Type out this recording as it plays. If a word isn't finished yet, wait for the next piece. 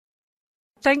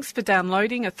Thanks for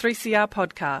downloading a 3CR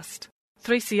podcast.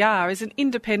 3CR is an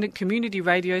independent community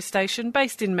radio station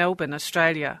based in Melbourne,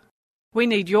 Australia. We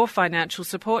need your financial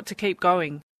support to keep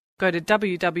going. Go to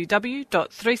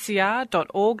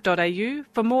www.3cr.org.au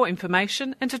for more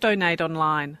information and to donate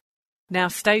online. Now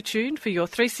stay tuned for your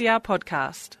 3CR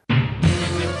podcast.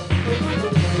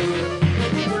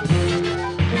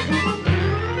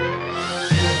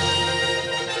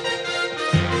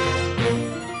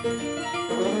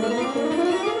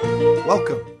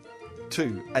 Welcome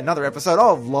to another episode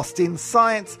of Lost in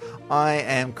Science. I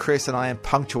am Chris and I am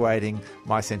punctuating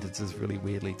my sentences really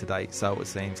weirdly today, so it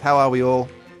seems. How are we all?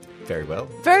 Very well.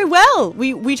 Very well.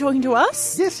 We talking to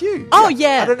us? Yes, you. Oh,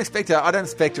 yeah. I don't expect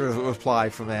a reply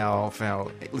from our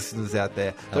listeners out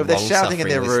there. But if they're shouting in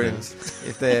their rooms,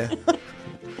 if they're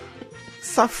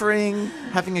suffering,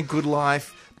 having a good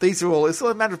life, these are all, it's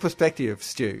a matter of perspective,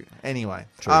 Stu. Anyway,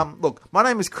 look, my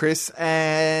name is Chris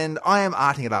and I am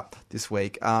arting it up this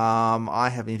week. I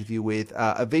have an interview with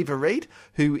Aviva Reid,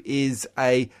 who is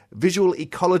a visual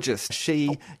ecologist.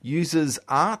 She uses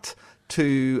art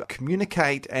to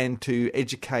communicate and to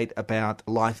educate about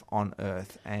life on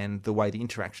Earth and the way the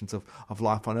interactions of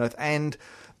life on Earth and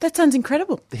that sounds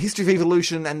incredible. The history of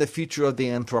evolution and the future of the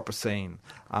Anthropocene.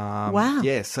 Wow.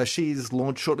 Yeah, so she's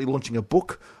shortly launching a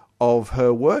book of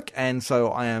her work, and so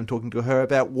I am talking to her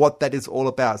about what that is all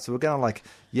about. So we're going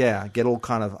to get all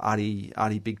kind of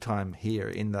arty big time here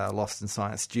in the Lost in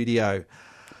Science studio.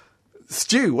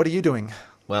 Stu, what are you doing?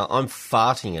 Well, I'm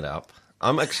farting it up.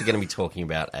 I'm actually going to be talking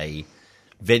about a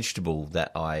vegetable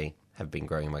that I have been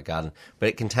growing in my garden, but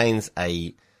it contains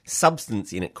a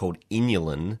substance in it called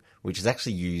inulin, which is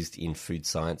actually used in food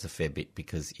science a fair bit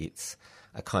because it's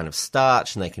a kind of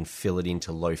starch, and they can fill it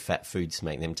into low-fat foods to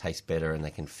make them taste better, and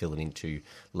they can fill it into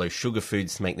low-sugar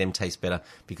foods to make them taste better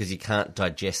because you can't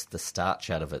digest the starch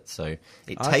out of it. So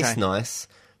it tastes nice,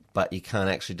 but you can't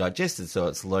actually digest it, so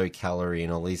it's low-calorie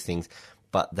and all these things,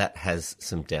 but that has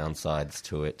some downsides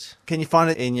to it. Can you find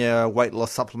it in your weight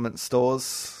loss supplement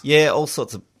stores? Yeah, all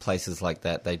sorts of places like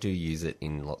that. They do use it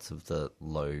in lots of the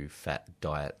low-fat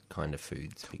diet kind of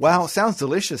foods. Wow, sounds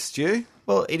delicious, Stu.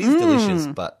 Well, it is delicious,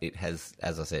 but it has,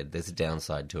 as I said, there's a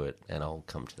downside to it, and I'll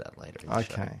come to that later in the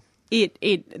show.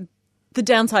 The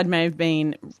downside may have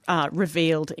been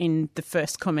revealed in the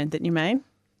first comment that you made.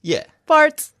 Yeah.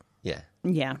 Farts. Yeah.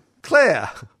 Yeah.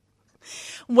 Claire.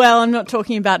 Well, I'm not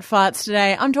talking about farts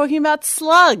today. I'm talking about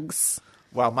slugs.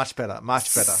 Well, much better.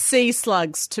 Sea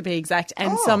slugs, to be exact,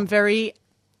 and some very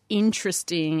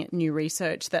interesting new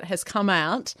research that has come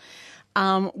out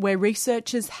where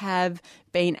researchers have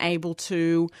been able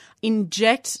to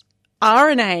inject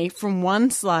RNA from one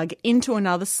slug into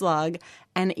another slug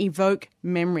and evoke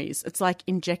memories. It's like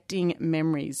injecting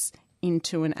memories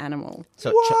into an animal.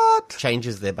 So it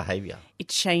changes their behaviour. It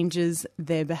changes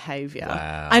their behaviour.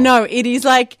 Wow. I know, it is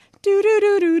like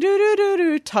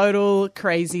do-do-do-do-do-do-do-do, total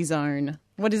crazy zone.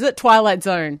 What is it? Twilight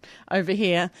Zone over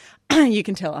here. You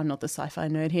can tell I'm not the sci-fi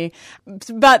nerd here.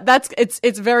 But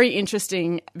it's very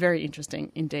interesting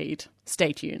indeed.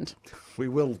 Stay tuned. We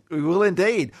will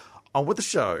indeed. On with the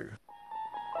show.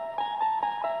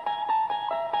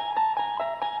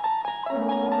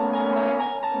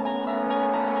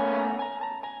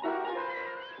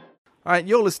 All right,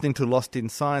 you're listening to Lost in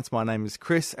Science. My name is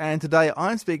Chris, and today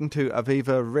I'm speaking to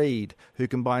Aviva Reid, who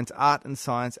combines art and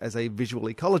science as a visual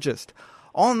ecologist.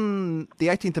 On the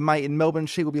 18th of May in Melbourne,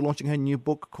 she will be launching her new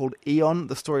book called Eon,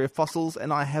 The Story of Fossils,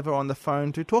 and I have her on the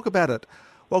phone to talk about it.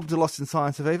 Welcome to Lost in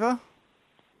Science, Aviva.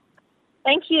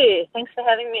 Thank you. Thanks for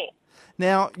having me.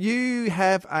 Now, you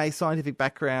have a scientific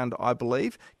background, I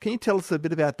believe. Can you tell us a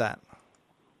bit about that?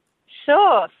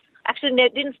 Sure. Actually, I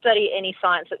didn't study any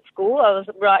science at school. I was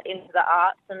right into the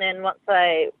arts, and then once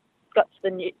I got to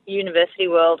the university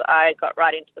world, I got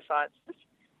right into the sciences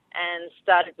and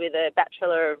started with a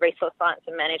Bachelor of Resource Science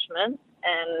and Management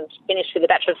and finished with a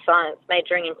Bachelor of Science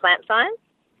majoring in plant science,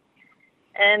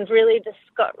 and really just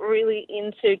got really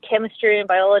into chemistry and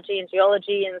biology and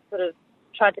geology and sort of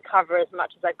tried to cover as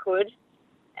much as I could.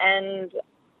 And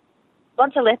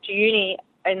once I left uni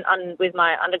and with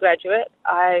my undergraduate,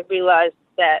 I realised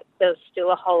that there's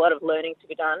still a whole lot of learning to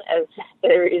be done, as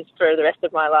there is for the rest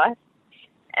of my life.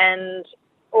 And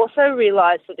also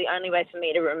realised that the only way for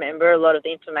me to remember a lot of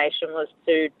the information was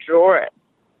to draw it.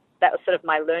 That was sort of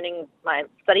my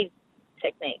study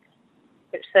technique.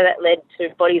 So that led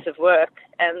to bodies of work.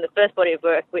 And the first body of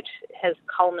work, which has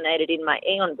culminated in my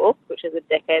Eon book, which is a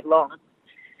decade-long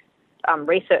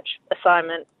research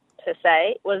assignment per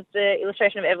se, was the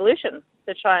illustration of evolution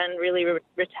to try and really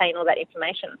retain all that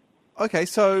information. Okay,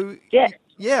 so yeah.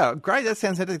 Yeah, great. That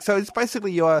sounds fantastic. So it's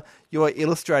basically you're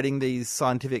illustrating these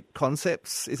scientific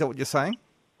concepts. Is that what you're saying?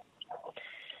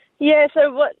 Yeah,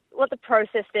 so what the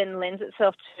process then lends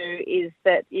itself to is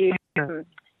that you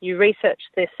research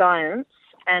the science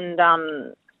and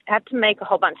have to make a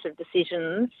whole bunch of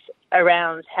decisions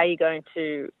around how you're going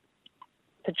to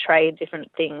portray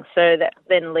different things. So that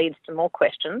then leads to more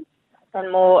questions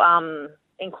and more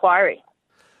inquiry.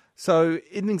 So,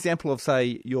 in an example of,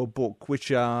 say, your book, which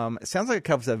sounds like it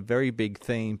covers a very big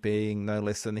theme, being no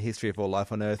less than the history of all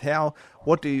life on Earth.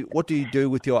 What do you do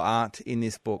with your art in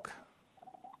this book?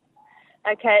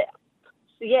 Okay,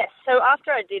 yes. So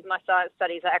after I did my science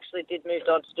studies, I actually did move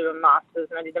on to do a master's,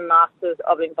 and I did a master's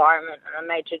of environment, and I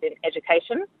majored in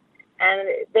education. And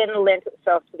it then lent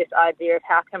itself to this idea of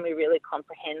how can we really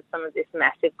comprehend some of these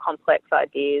massive, complex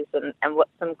ideas, and what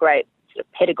some great sort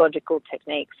of pedagogical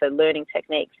techniques, so learning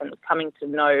techniques and coming to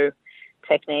know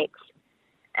techniques.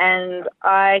 And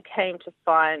I came to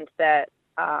find that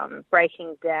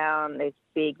breaking down these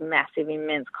big, massive,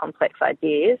 immense, complex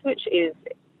ideas, which is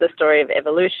the story of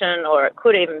evolution, or it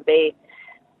could even be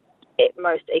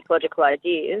most ecological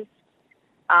ideas,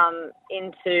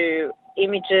 into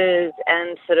images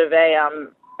and sort of a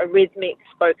rhythmic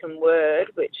spoken word,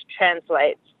 which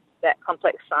translates that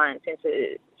complex science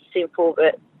into simple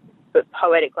but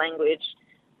poetic language,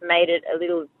 made it a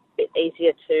little bit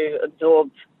easier to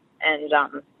absorb. And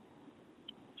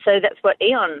so that's what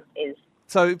Eon is.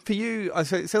 So for you, it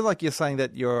sounds like you're saying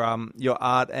that your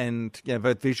art and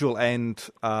both visual and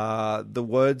the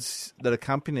words that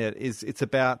accompany it it's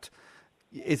about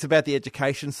the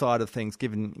education side of things,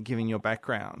 given your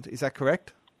background. Is that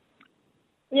correct?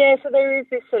 Yeah. So there is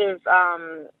this sort of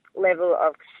level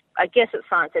of, I guess, it's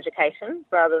science education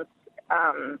rather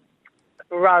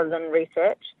than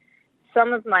research.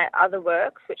 Some of my other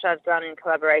works, which I've done in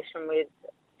collaboration with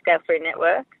Scale Free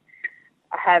Network,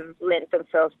 have lent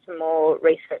themselves to more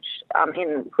research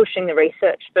in pushing the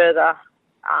research further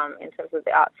in terms of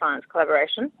the art-science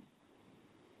collaboration.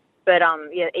 But,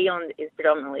 Eon is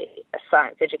predominantly a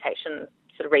science education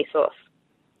sort of resource.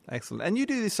 Excellent. And you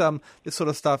do this sort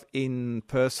of stuff in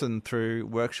person through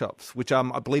workshops, which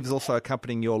I believe is also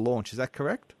accompanying your launch. Is that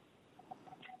correct?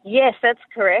 Yes, that's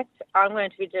correct. I'm going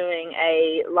to be doing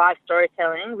a live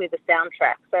storytelling with a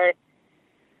soundtrack. So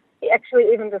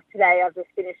actually, even just today, I've just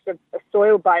finished a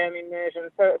soil biome immersion.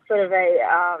 So it's sort of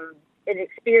an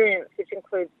experience which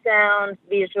includes sound,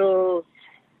 visuals,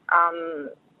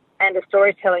 and a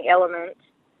storytelling element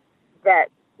that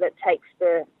takes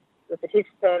the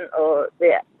participant or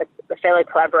the fellow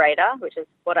collaborator, which is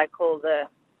what I call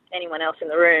anyone else in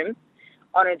the room,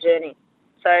 on a journey.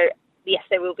 So yes,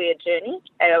 there will be a journey.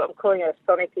 I'm calling it a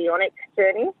sonic eonic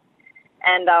journey,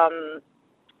 and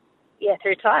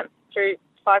through time, through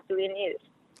 5 billion years.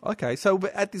 Okay, so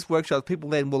at this workshop, people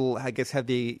then will, I guess, have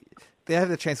the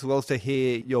chance as well as to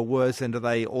hear your words, and do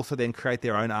they also then create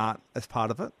their own art as part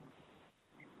of it?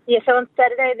 Yeah, so on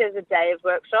Saturday there's a day of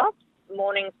workshops,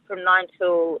 morning from 9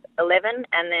 till 11,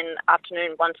 and then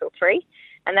afternoon 1 till 3.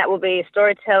 And that will be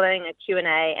storytelling, a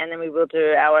Q&A, and then we will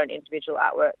do our own individual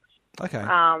artworks. Okay.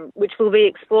 Which will be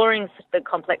exploring the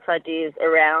complex ideas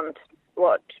around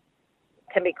what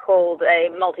can be called a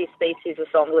multi-species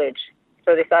assemblage.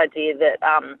 So this idea that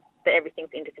everything's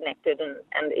interconnected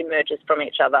and emerges from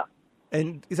each other.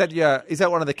 And is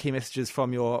that one of the key messages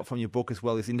from your book as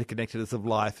well? Is interconnectedness of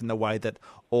life in the way that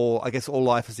all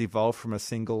life has evolved from a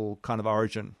single kind of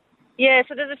origin? Yeah.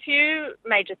 So there's a few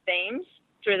major themes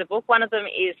through the book. One of them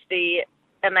is the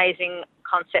amazing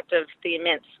concept of the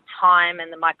immense time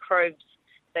and the microbes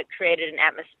that created an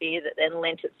atmosphere that then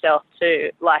lent itself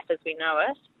to life as we know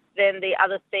it. Then the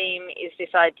other theme is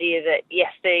this idea that,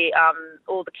 yes,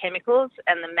 all the chemicals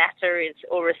and the matter is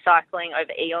all recycling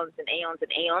over eons and eons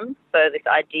and eons. So this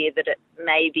idea that it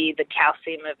may be the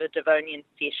calcium of a Devonian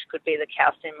fish could be the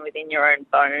calcium within your own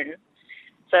bone.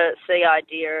 So it's the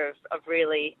idea of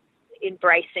really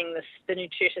embracing the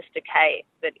nutritious decay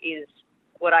that is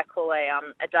what I call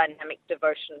a dynamic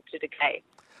devotion to decay.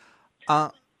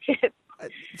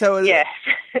 So yeah.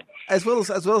 As well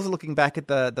as looking back at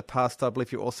the past, I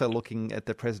believe you're also looking at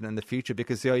the present and the future,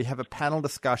 because you have a panel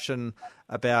discussion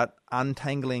about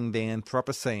untangling the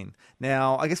Anthropocene.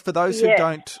 Now, I guess for those who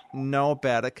don't know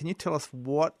about it, can you tell us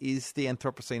what is the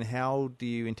Anthropocene? How do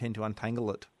you intend to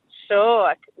untangle it?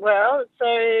 Sure. Well, so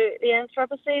the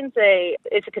Anthropocene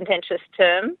it's a contentious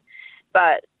term,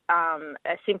 but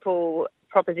a simple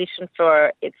proposition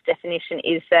for its definition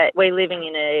is that we're living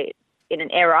in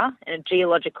an era, in a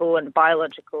geological and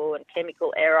biological and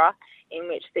chemical era, in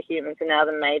which the humans are now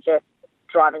the major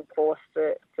driving force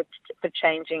for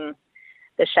changing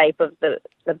the shape of the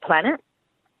planet.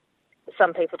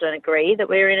 some people don't agree that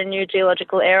we're in a new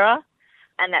geological era,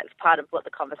 and that's part of what the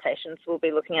conversations we'll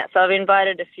be looking at. So I've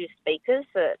invited a few speakers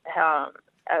that are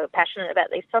passionate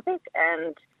about these topics,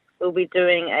 and we'll be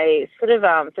doing a sort of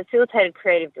facilitated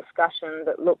creative discussion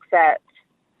that looks at,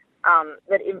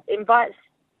 that invites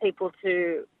people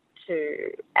to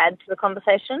add to the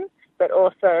conversation, but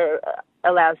also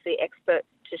allows the experts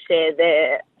to share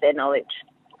their knowledge.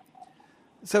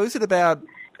 So is it about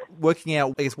working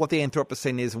out, I guess, what the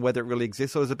Anthropocene is and whether it really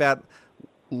exists, or is it about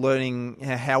learning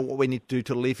what we need to do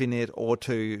to live in it or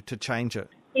to change it?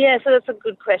 Yeah, so that's a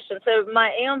good question. So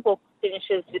my Eon book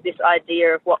finishes with this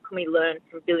idea of what can we learn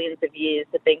from billions of years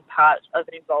of being part of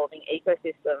an evolving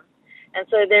ecosystem. And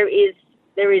so there is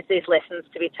these lessons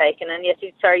to be taken. And yes,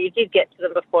 you did get to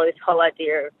them before, this whole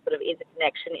idea of sort of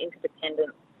interconnection,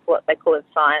 interdependence, what they call in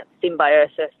science,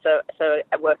 symbiosis, so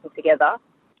working together.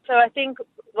 So I think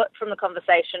from the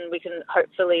conversation we can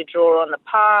hopefully draw on the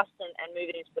past and move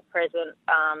it into the present.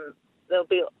 There'll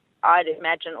be, I'd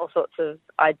imagine, all sorts of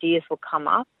ideas will come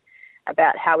up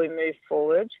about how we move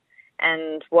forward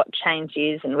and what change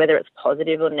is and whether it's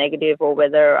positive or negative, or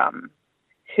whether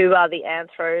who are the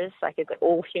anthros, like is it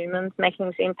all humans making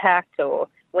this impact, or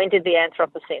when did the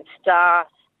Anthropocene start?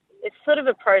 It's sort of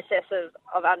a process of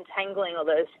untangling all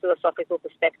those philosophical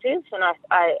perspectives, and I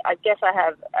guess I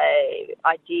have a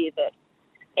idea that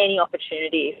any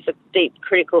opportunity for deep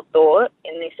critical thought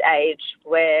in this age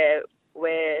where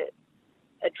we're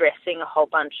addressing a whole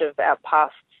bunch of our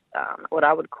past, what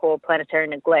I would call planetary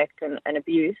neglect and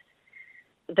abuse,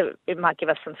 that it might give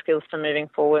us some skills for moving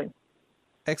forward.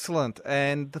 Excellent.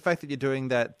 And the fact that you're doing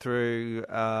that through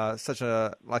such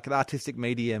an artistic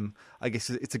medium, I guess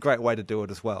it's a great way to do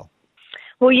it as well.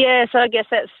 Well, yeah, so I guess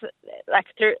that's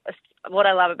what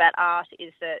I love about art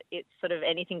is that it's sort of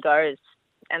anything goes,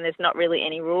 and there's not really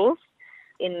any rules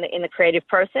in the creative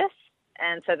process.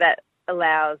 And so that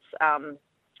allows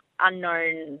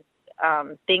unknown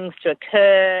things to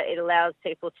occur. It allows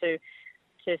people to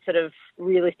sort of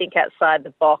really think outside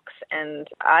the box, and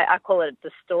I call it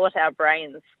distort our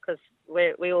brains, because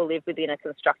we all live within a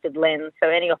constructed lens. So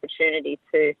any opportunity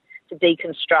to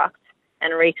deconstruct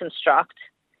and reconstruct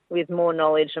with more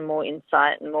knowledge and more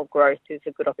insight and more growth is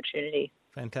a good opportunity.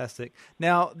 Fantastic.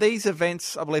 Now, these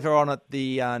events, I believe, are on at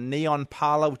the Neon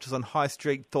Parlour, which is on High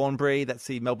Street, Thornbury. That's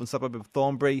the Melbourne suburb of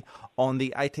Thornbury, on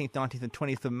the 18th, 19th and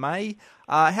 20th of May.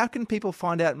 How can people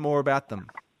find out more about them?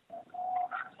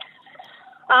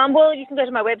 Well, you can go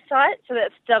to my website. So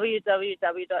that's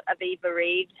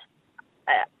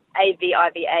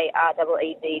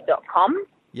www.avivareed.com.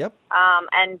 Yep.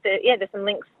 And there's some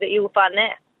links that you will find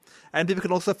there. And people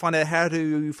can also find out how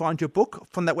to find your book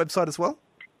from that website as well?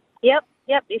 Yep.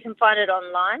 You can find it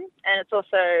online, and it's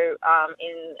also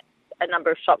in a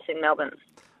number of shops in Melbourne.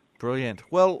 Brilliant.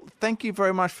 Well, thank you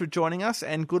very much for joining us,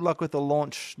 and good luck with the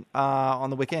launch on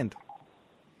the weekend.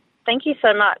 Thank you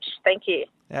so much. Thank you.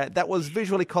 That was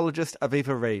visual ecologist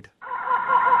Aviva Reed.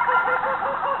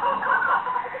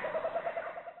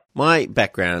 My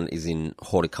background is in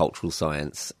horticultural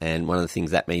science, and one of the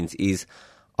things that means is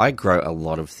I grow a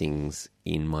lot of things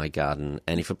in my garden,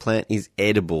 and if a plant is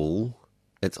edible,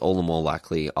 it's all the more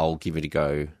likely I'll give it a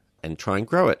go and try and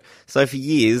grow it. So for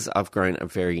years, I've grown a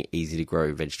very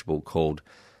easy-to-grow vegetable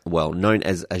known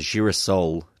as a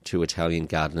girasole to Italian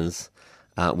gardeners,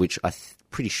 which I'm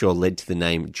pretty sure led to the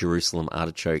name Jerusalem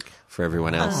artichoke for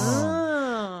everyone else.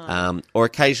 Or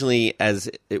occasionally, as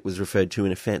it was referred to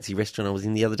in a fancy restaurant I was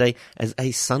in the other day, as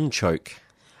a sunchoke.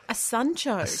 A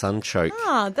sunchoke? A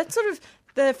sunchoke. That's sort of...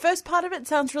 The first part of it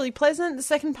sounds really pleasant. The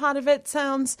second part of it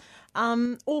sounds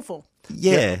awful.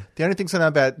 Yeah. The only things I know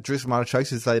about Jerusalem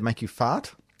artichokes is they make you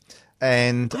fart.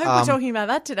 And I hope we're talking about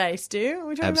that today, Stu. Are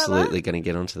we talking absolutely about that? Going to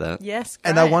get onto that. Yes,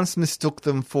 great. And I once mistook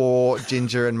them for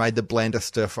ginger and made the blandest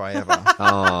stir fry ever.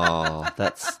 Oh,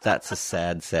 that's a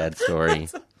sad story.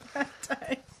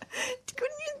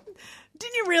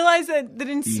 Didn't you realise that they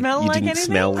didn't smell like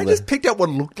anything? I just picked out what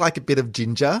looked like a bit of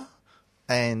ginger.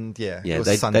 And it was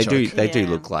sunchoke. They do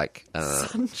look like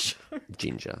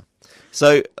ginger.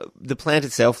 So the plant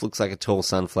itself looks like a tall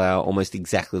sunflower, almost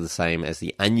exactly the same as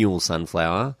the annual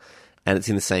sunflower, and it's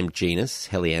in the same genus,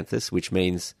 Helianthus, which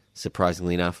means,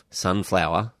 surprisingly enough,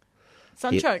 sunflower.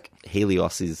 Sunchoke.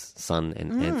 Helios is sun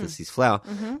and anthus is flower.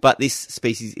 Mm-hmm. But this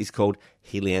species is called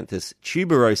Helianthus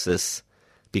tuberosus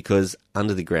because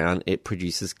under the ground it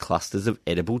produces clusters of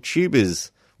edible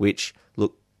tubers, which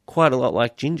look quite a lot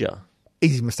like ginger.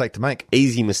 Easy mistake to make.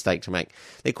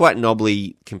 They're quite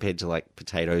knobbly compared to like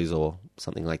potatoes or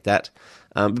something like that,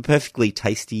 but perfectly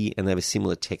tasty, and they have a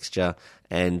similar texture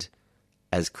and,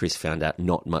 as Chris found out,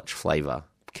 not much flavour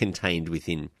contained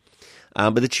within.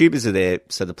 But the tubers are there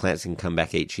so the plants can come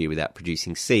back each year without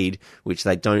producing seed, which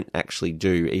they don't actually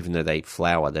do. Even though they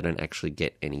flower, they don't actually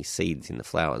get any seeds in the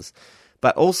flowers.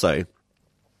 But also,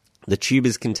 the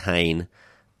tubers contain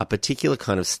a particular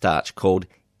kind of starch called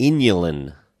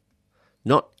inulin.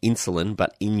 Not insulin,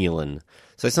 but inulin.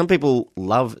 So some people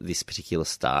love this particular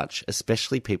starch,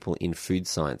 especially people in food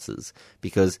sciences,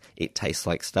 because it tastes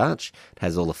like starch, it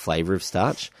has all the flavour of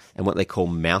starch, and what they call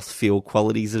mouthfeel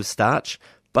qualities of starch,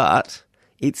 but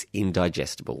it's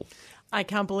indigestible. I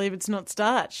can't believe it's not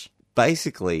starch.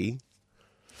 Basically,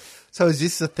 So is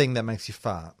this the thing that makes you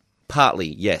fart? partly,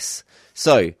 yes.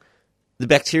 So the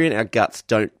bacteria in our guts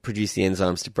don't produce the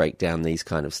enzymes to break down these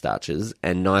kind of starches,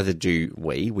 and neither do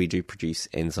we. We do produce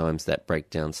enzymes that break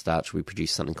down starch. We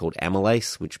produce something called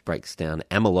amylase, which breaks down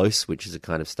amylose, which is a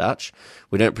kind of starch.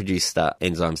 We don't produce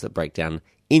enzymes that break down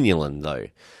inulin, though.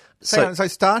 So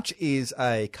starch is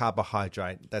a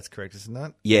carbohydrate. That's correct, isn't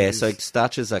it? Yeah, so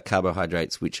starches are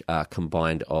carbohydrates which are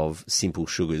combined of simple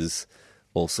sugars,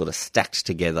 all sort of stacked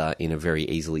together in a very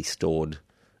easily stored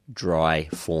dry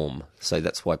form. So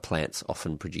that's why plants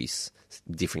often produce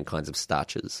different kinds of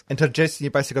starches. And to digest, you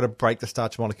basically got to break the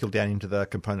starch molecule down into the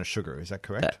component sugar. Is that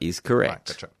correct? That is correct.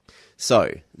 Right, gotcha.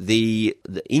 So the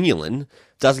inulin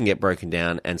doesn't get broken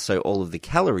down, and so all of the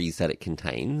calories that it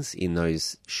contains in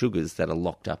those sugars that are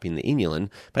locked up in the inulin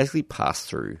basically pass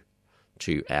through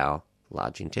to our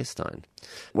large intestine.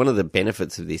 One of the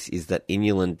benefits of this is that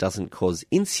inulin doesn't cause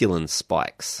insulin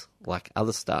spikes like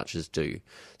other starches do.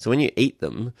 So when you eat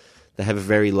them, they have a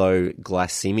very low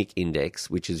glycemic index,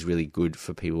 which is really good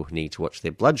for people who need to watch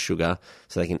their blood sugar,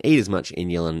 so they can eat as much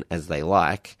inulin as they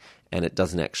like, and it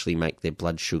doesn't actually make their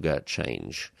blood sugar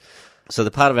change. So the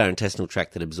part of our intestinal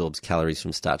tract that absorbs calories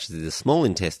from starches is the small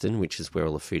intestine, which is where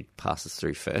all the food passes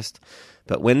through first.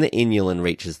 But when the inulin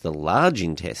reaches the large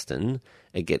intestine,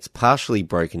 it gets partially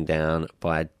broken down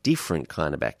by a different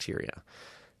kind of bacteria.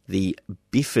 The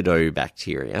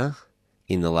bifidobacteria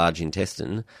in the large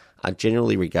intestine are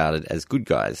generally regarded as good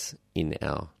guys in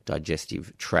our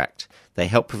digestive tract. They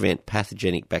help prevent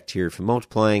pathogenic bacteria from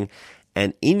multiplying,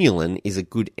 and inulin is a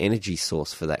good energy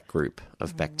source for that group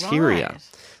of bacteria. Right.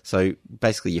 So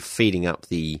basically you're feeding up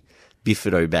the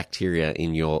bifidobacteria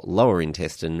in your lower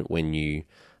intestine when you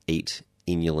eat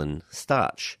inulin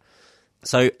starch.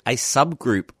 So a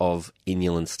subgroup of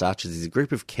inulin starches is a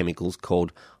group of chemicals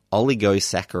called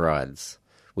oligosaccharides,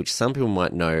 which some people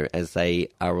might know as they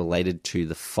are related to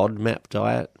the FODMAP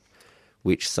diet,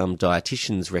 which some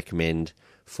dietitians recommend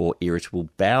for irritable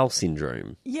bowel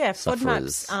syndrome. Yeah,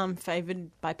 sufferers. FODMAP's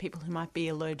favoured by people who might be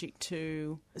allergic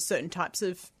to certain types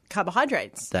of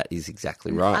carbohydrates. That is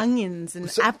exactly right. Onions and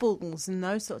apples and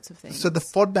those sorts of things. So the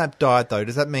FODMAP diet, though,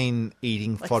 does that mean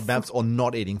eating FODMAPs or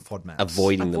not eating FODMAPs?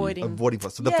 Avoiding them. Avoiding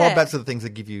FODMAPs. So the Yeah. FODMAPs are the things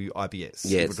that give you IBS.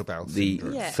 Yes, irritable bowel the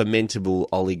syndrome. Yeah. fermentable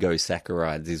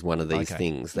oligosaccharides is one of these Okay.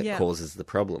 things that Yeah. causes the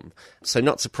problem. So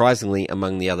not surprisingly,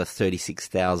 among the other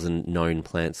 36,000 known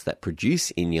plants that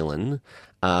produce inulin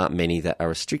are many that are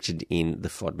restricted in the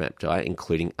FODMAP diet,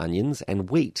 including onions and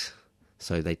wheat.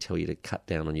 So they tell you to cut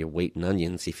down on your wheat and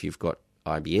onions if you've got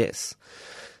IBS.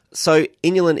 So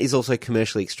inulin is also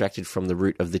commercially extracted from the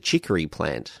root of the chicory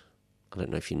plant. I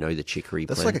don't know if you know the chicory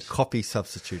That's plant. like a coffee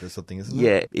substitute or something, isn't it?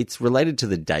 Yeah, it's related to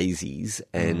the daisies,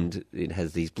 and it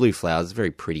has these blue flowers. Very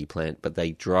pretty plant, but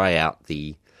they dry out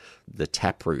the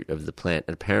taproot of the plant,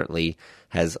 and apparently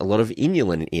has a lot of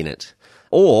inulin in it.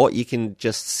 Or you can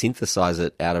just synthesize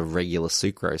it out of regular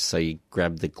sucrose. So you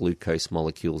grab the glucose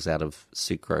molecules out of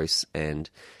sucrose and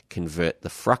convert the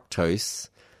fructose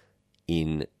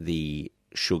in the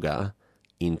sugar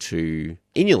into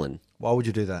inulin. Why would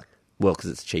you do that? Well,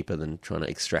 because it's cheaper than trying to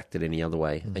extract it any other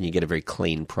way, and you get a very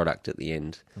clean product at the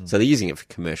end. So they're using it for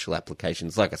commercial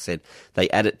applications. Like I said, they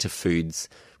add it to foods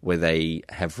where they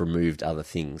have removed other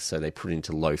things. So they put it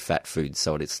into low-fat foods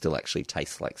so it still actually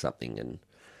tastes like something, and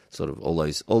sort of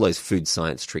all those food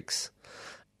science tricks.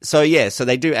 So yeah, so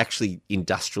they do actually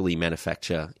industrially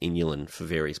manufacture inulin for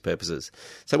various purposes.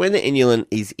 So when the inulin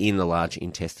is in the large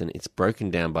intestine, it's broken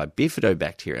down by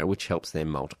bifidobacteria, which helps them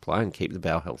multiply and keep the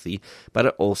bowel healthy, but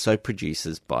it also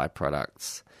produces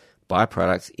byproducts.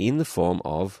 Byproducts in the form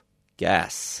of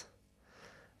gas.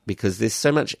 Because there's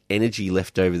so much energy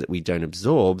left over that we don't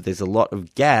absorb, there's a lot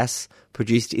of gas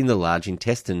produced in the large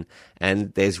intestine,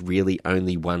 and there's really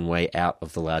only one way out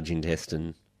of the large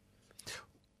intestine.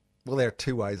 Well, there are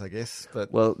two ways, I guess.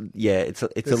 But Well, yeah, it's a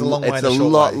long way it's and a a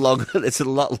short lot way. longer. It's a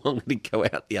lot longer to go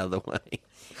out the other way.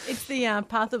 It's the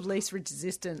path of least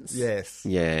resistance. yes.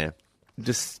 Yeah,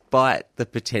 despite the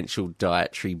potential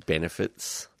dietary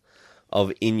benefits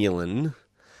of inulin,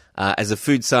 as a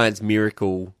food science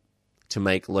miracle to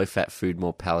make low-fat food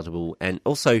more palatable, and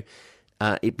also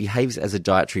it behaves as a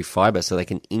dietary fiber, so they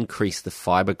can increase the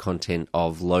fiber content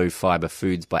of low-fiber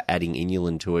foods by adding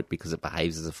inulin to it because it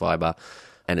behaves as a fiber,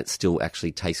 and it still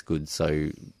actually tastes good, so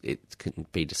it can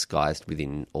be disguised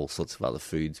within all sorts of other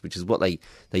foods, which is what they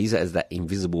use it as that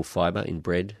invisible fiber in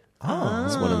bread. Oh.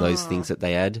 It's one of those things that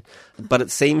they add. But it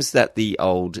seems that the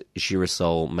old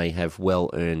girasol may have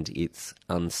well earned its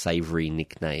unsavoury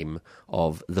nickname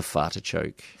of the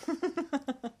fartichoke.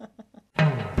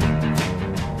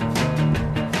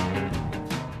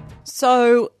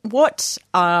 So, what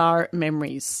are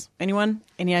memories? Anyone?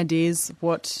 Any ideas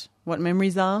what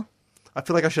memories are? I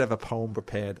feel like I should have a poem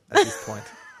prepared at this point.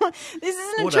 This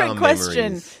isn't What a trick are question.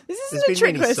 memories? This isn't There's a been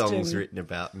trick many question. songs written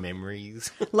about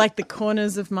memories. Like the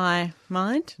corners of my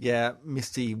mind? Yeah,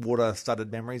 misty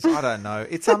water-studded memories. I don't know.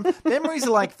 It's memories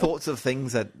are like thoughts of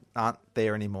things that aren't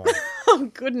there anymore. Oh,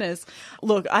 goodness.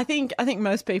 Look, I think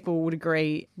most people would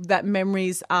agree that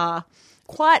memories are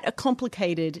quite a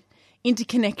complicated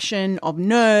interconnection of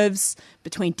nerves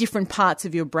between different parts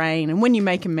of your brain. And when you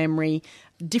make a memory,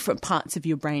 different parts of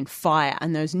your brain fire,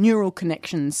 and those neural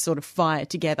connections sort of fire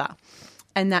together.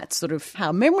 And that's sort of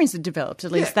how memories are developed.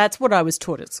 At least that's what I was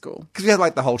taught at school. Because we had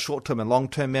like the whole short-term and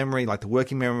long-term memory, like the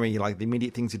working memory, like the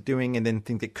immediate things you're doing, and then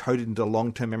things get coded into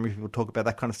long-term memory. People talk about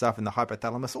that kind of stuff in the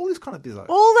hypothalamus, all this kind of bizzo.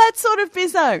 All that sort of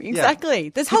bizzo, exactly.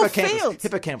 There's whole fields.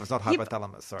 Hippocampus, not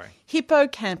hypothalamus, sorry.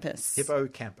 Hippocampus.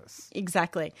 Hippocampus.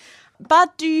 Exactly.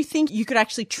 But do you think you could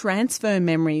actually transfer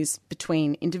memories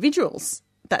between individuals?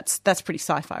 That's pretty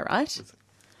sci-fi, right?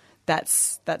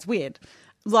 That's weird.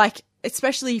 Like,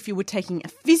 especially if you were taking a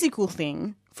physical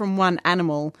thing from one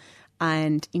animal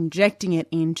and injecting it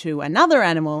into another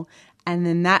animal, and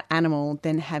then that animal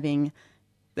then having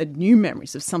the new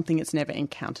memories of something it's never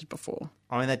encountered before.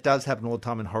 I mean, that does happen all the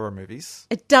time in horror movies.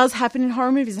 It does happen in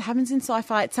horror movies. It happens in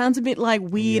sci-fi. It sounds a bit like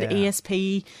weird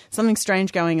ESP, something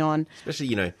strange going on.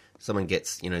 Especially, someone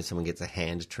gets a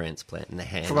hand transplant and the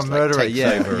hand from a murderer, takes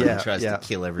over and tries to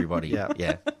kill everybody.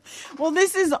 Yeah. Well,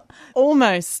 this is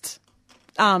almost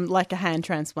like a hand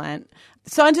transplant.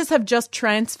 Scientists have just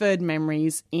transferred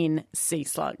memories in sea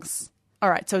slugs. All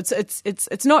right, so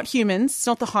it's not humans. It's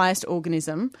not the highest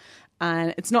organism,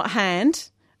 and it's not hand,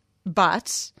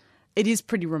 but it is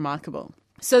pretty remarkable.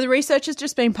 So the research has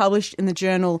just been published in the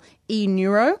journal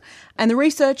eNeuro, and the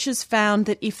researchers found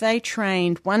that if they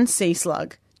trained one sea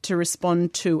slug to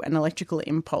respond to an electrical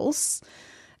impulse,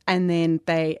 and then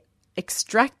they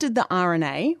extracted the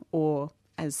RNA, or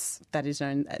as that is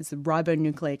known as the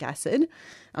ribonucleic acid,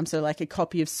 so like a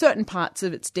copy of certain parts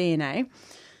of its DNA,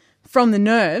 from the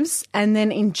nerves, and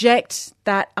then inject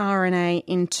that RNA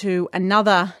into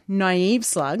another naive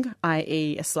slug,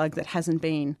 i.e. a slug that hasn't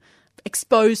been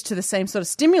exposed to the same sort of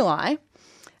stimuli,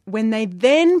 when they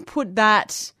then put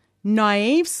that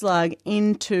naive slug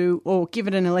into, or give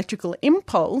it an electrical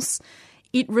impulse,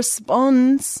 it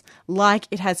responds like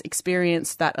it has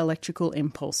experienced that electrical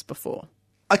impulse before.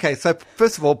 Okay, so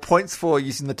first of all, points for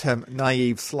using the term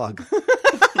naive slug.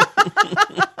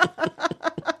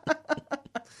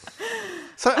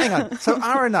 So hang on. So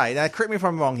RNA, now correct me if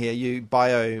I'm wrong here, you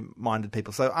bio-minded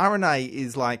people. So RNA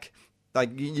is like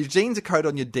your genes are coded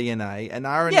on your DNA, and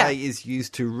RNA is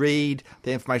used to read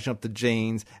the information of the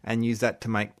genes and use that to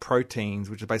make proteins,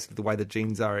 which is basically the way the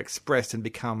genes are expressed and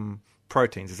become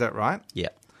proteins. Is that right? Yeah.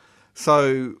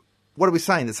 So what are we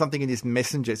saying? There's something in this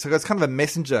messenger. So it's kind of a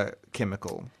messenger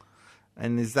chemical.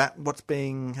 And is that what's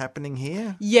happening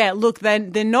here? Yeah, look, they're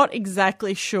not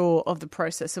exactly sure of the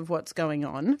process of what's going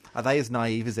on. Are they as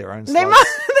naive as their own slugs?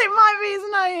 They might be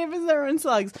as naive as their own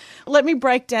slugs. Let me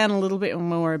break down a little bit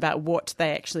more about what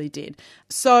they actually did.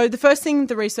 So the first thing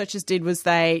the researchers did was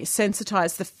they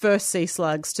sensitized the first sea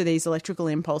slugs to these electrical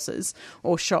impulses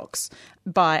or shocks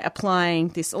by applying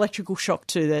this electrical shock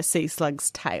to the sea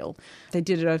slug's tail. They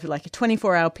did it over like a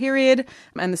 24-hour period,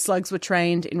 and the slugs were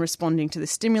trained in responding to the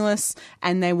stimulus,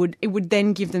 and it would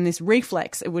then give them this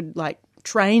reflex. It would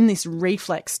train this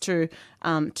reflex to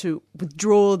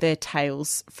withdraw their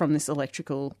tails from this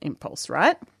electrical impulse,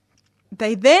 right?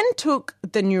 They then took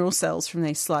the neural cells from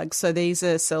these slugs. So these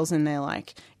are cells in their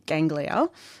ganglia.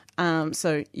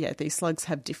 These slugs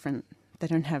have different. They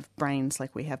don't have brains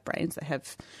like we have brains. They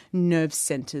have nerve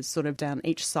centers sort of down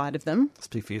each side of them.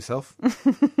 Speak for yourself.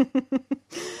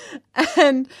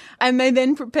 And they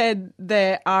then prepared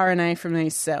their RNA from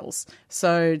these cells.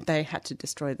 So they had to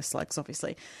destroy the slugs,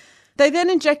 obviously. They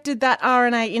then injected that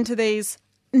RNA into these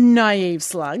naive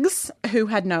slugs who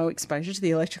had no exposure to the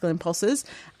electrical impulses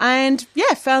and,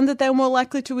 found that they were more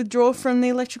likely to withdraw from the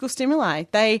electrical stimuli.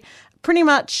 They pretty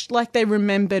much, they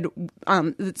remembered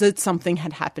that something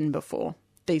had happened before,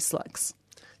 these slugs.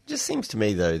 just seems to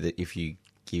me, though, that if you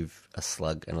give a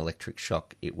slug an electric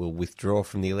shock, it will withdraw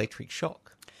from the electric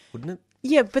shock, wouldn't it?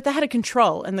 Yeah, but they had a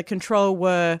control, and the control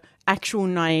were actual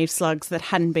naive slugs that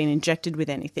hadn't been injected with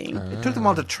anything. It took them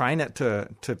on to train it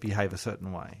to behave a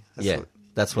certain way.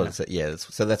 That's what it's. Yeah,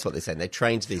 so that's what they're saying. They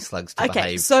trained these slugs to Okay,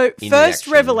 behave. so in first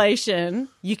reaction. revelation,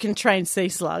 you can train sea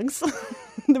slugs,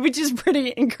 which is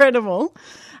pretty incredible.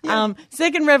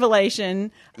 Second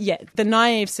revelation, the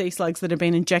naive sea slugs that have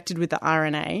been injected with the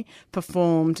RNA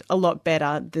performed a lot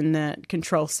better than the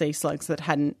control sea slugs that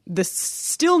hadn't. The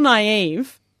still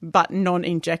naive but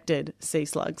non-injected sea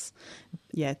slugs,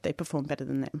 they performed better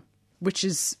than them. Which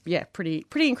is, pretty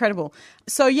incredible.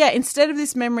 So, instead of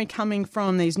this memory coming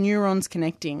from these neurons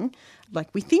connecting,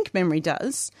 like we think memory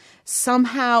does,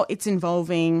 somehow it's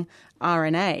involving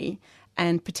RNA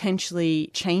and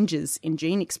potentially changes in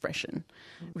gene expression,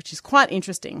 which is quite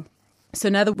interesting. So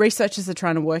now the researchers are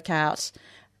trying to work out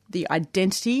the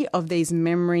identity of these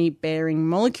memory-bearing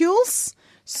molecules,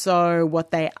 so what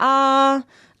they are.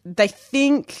 They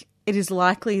think it is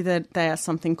likely that they are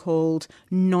something called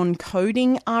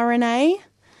non-coding RNA,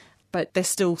 but they're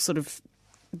still sort of...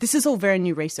 This is all very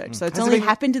new research, so it's only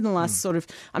happened in the last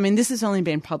this has only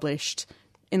been published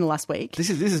in the last week. This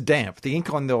is damp. The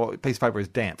ink on the piece of paper is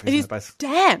damp. It is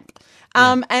damp.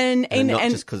 And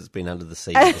not just because it's been under the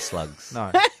sea with the slugs.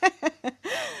 No.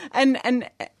 and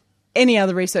any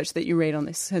other research that you read on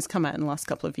this has come out in the last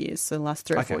couple of years, so the last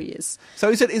 3 or 4 years. So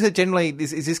is it generally,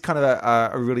 is this kind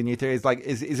of a really new theory?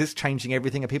 Is this changing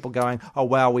everything? Are people going, oh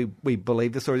wow, we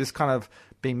believe this, or is this kind of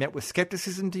being met with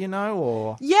skepticism? Do you know?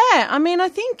 Or I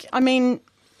think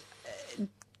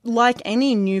like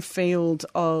any new field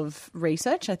of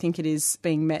research, I think it is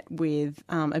being met with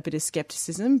a bit of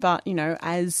skepticism. But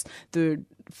as the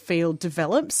field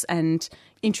develops and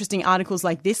interesting articles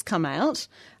like this come out,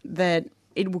 that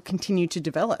it will continue to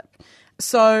develop.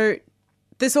 So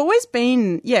there's always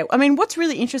been, what's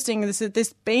really interesting is that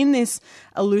there's been this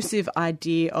elusive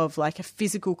idea of like a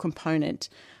physical component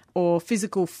or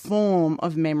physical form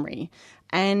of memory.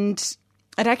 And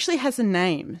it actually has a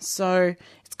name. So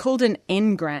it's called an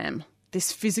engram,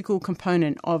 this physical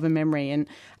component of a memory.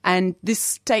 And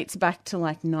this dates back to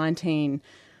like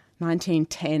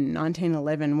 1910,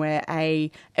 1911, where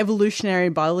a evolutionary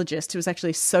biologist, who was actually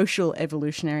a social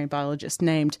evolutionary biologist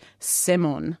named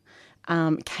Semon,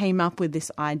 came up with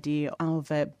this idea of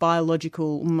a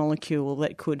biological molecule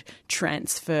that could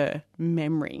transfer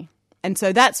memory. And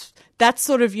so that's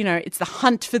sort of, it's the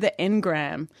hunt for the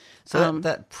engram. So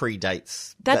that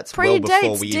predates... That well predates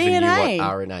before we DNA. even knew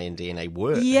what RNA and DNA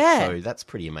were. Yeah. So that's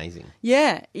pretty amazing.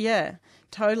 Yeah,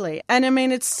 totally. And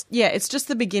it's just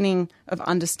the beginning of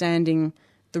understanding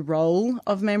the role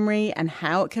of memory and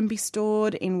how it can be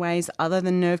stored in ways other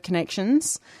than nerve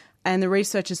connections. And the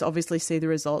researchers obviously see the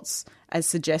results as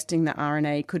suggesting that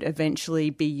RNA could eventually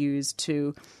be used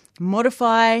to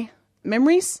modify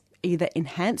memories, either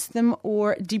enhance them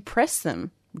or depress them,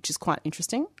 which is quite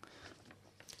interesting.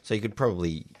 So you could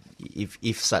probably,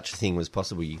 if such a thing was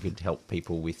possible, you could help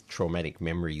people with traumatic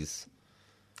memories.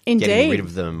 Indeed. Getting rid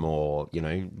of them, or,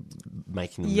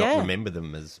 making them not remember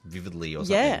them as vividly or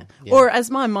something. Yeah. Or as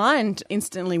my mind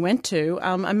instantly went to,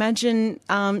 imagine,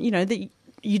 that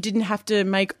you didn't have to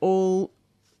make all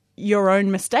your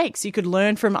own mistakes. You could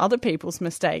learn from other people's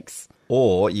mistakes.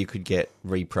 Or you could get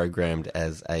reprogrammed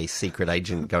as a secret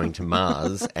agent going to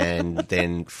Mars and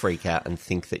then freak out and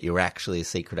think that you're actually a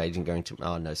secret agent going to...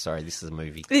 Oh, no, sorry, this is a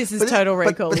movie. This is Total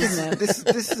Recall, isn't it?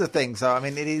 This is the thing. So,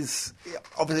 it is...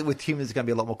 Obviously, with humans, it's going to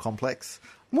be a lot more complex.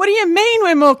 What do you mean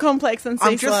we're more complex than sea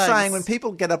I'm just slugs? saying, when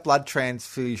people get a blood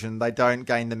transfusion, they don't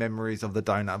gain the memories of the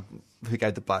donor who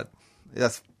gave the blood.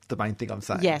 That's the main thing I'm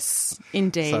saying. Yes,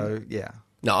 indeed. So, yeah.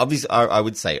 No, obviously, I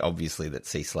would say, obviously, that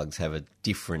sea slugs have a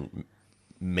different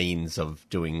means of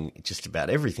doing just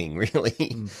about everything,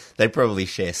 really. They probably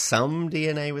share some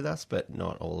DNA with us, but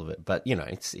not all of it. But,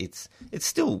 it's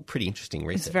still pretty interesting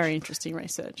research. It's very interesting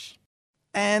research.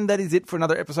 And that is it for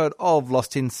another episode of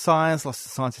Lost in Science. Lost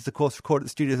in Science is, of course, recorded at the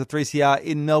studios of 3CR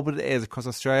in Melbourne. It airs across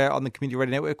Australia on the Community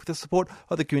Radio Network with the support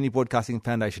of the Community Broadcasting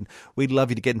Foundation. We'd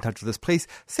love you to get in touch with us. Please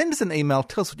send us an email.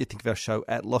 Tell us what you think of our show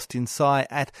at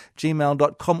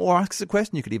lostinsci@gmail.com, or ask us a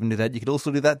question. You could even do that. You could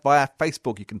also do that via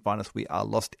Facebook. You can find us. We are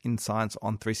Lost in Science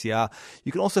on 3CR.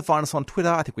 You can also find us on Twitter.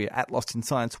 I think we're at Lost in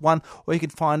Science 1, or you can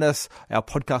find us, our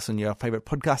podcast, on your favourite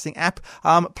podcasting app.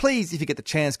 Please, if you get the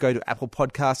chance, go to Apple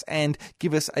Podcasts and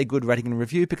give us a good rating and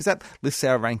review, because that lifts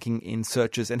our ranking in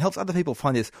searches and helps other people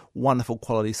find this wonderful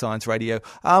quality science radio.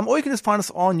 Or you can just find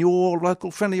us on your local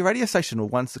friendly radio station.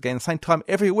 Once again, same time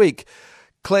every week,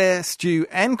 Claire, Stu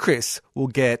and Chris will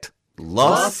get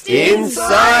Lost in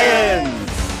Science!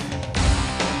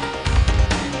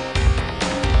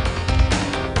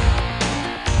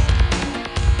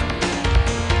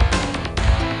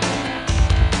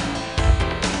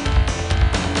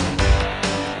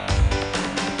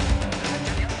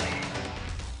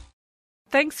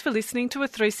 Thanks for listening to a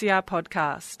 3CR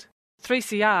podcast.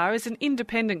 3CR is an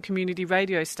independent community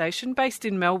radio station based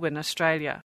in Melbourne,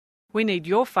 Australia. We need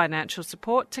your financial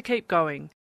support to keep going.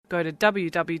 Go to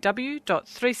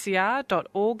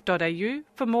www.3cr.org.au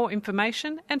for more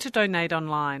information and to donate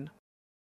online.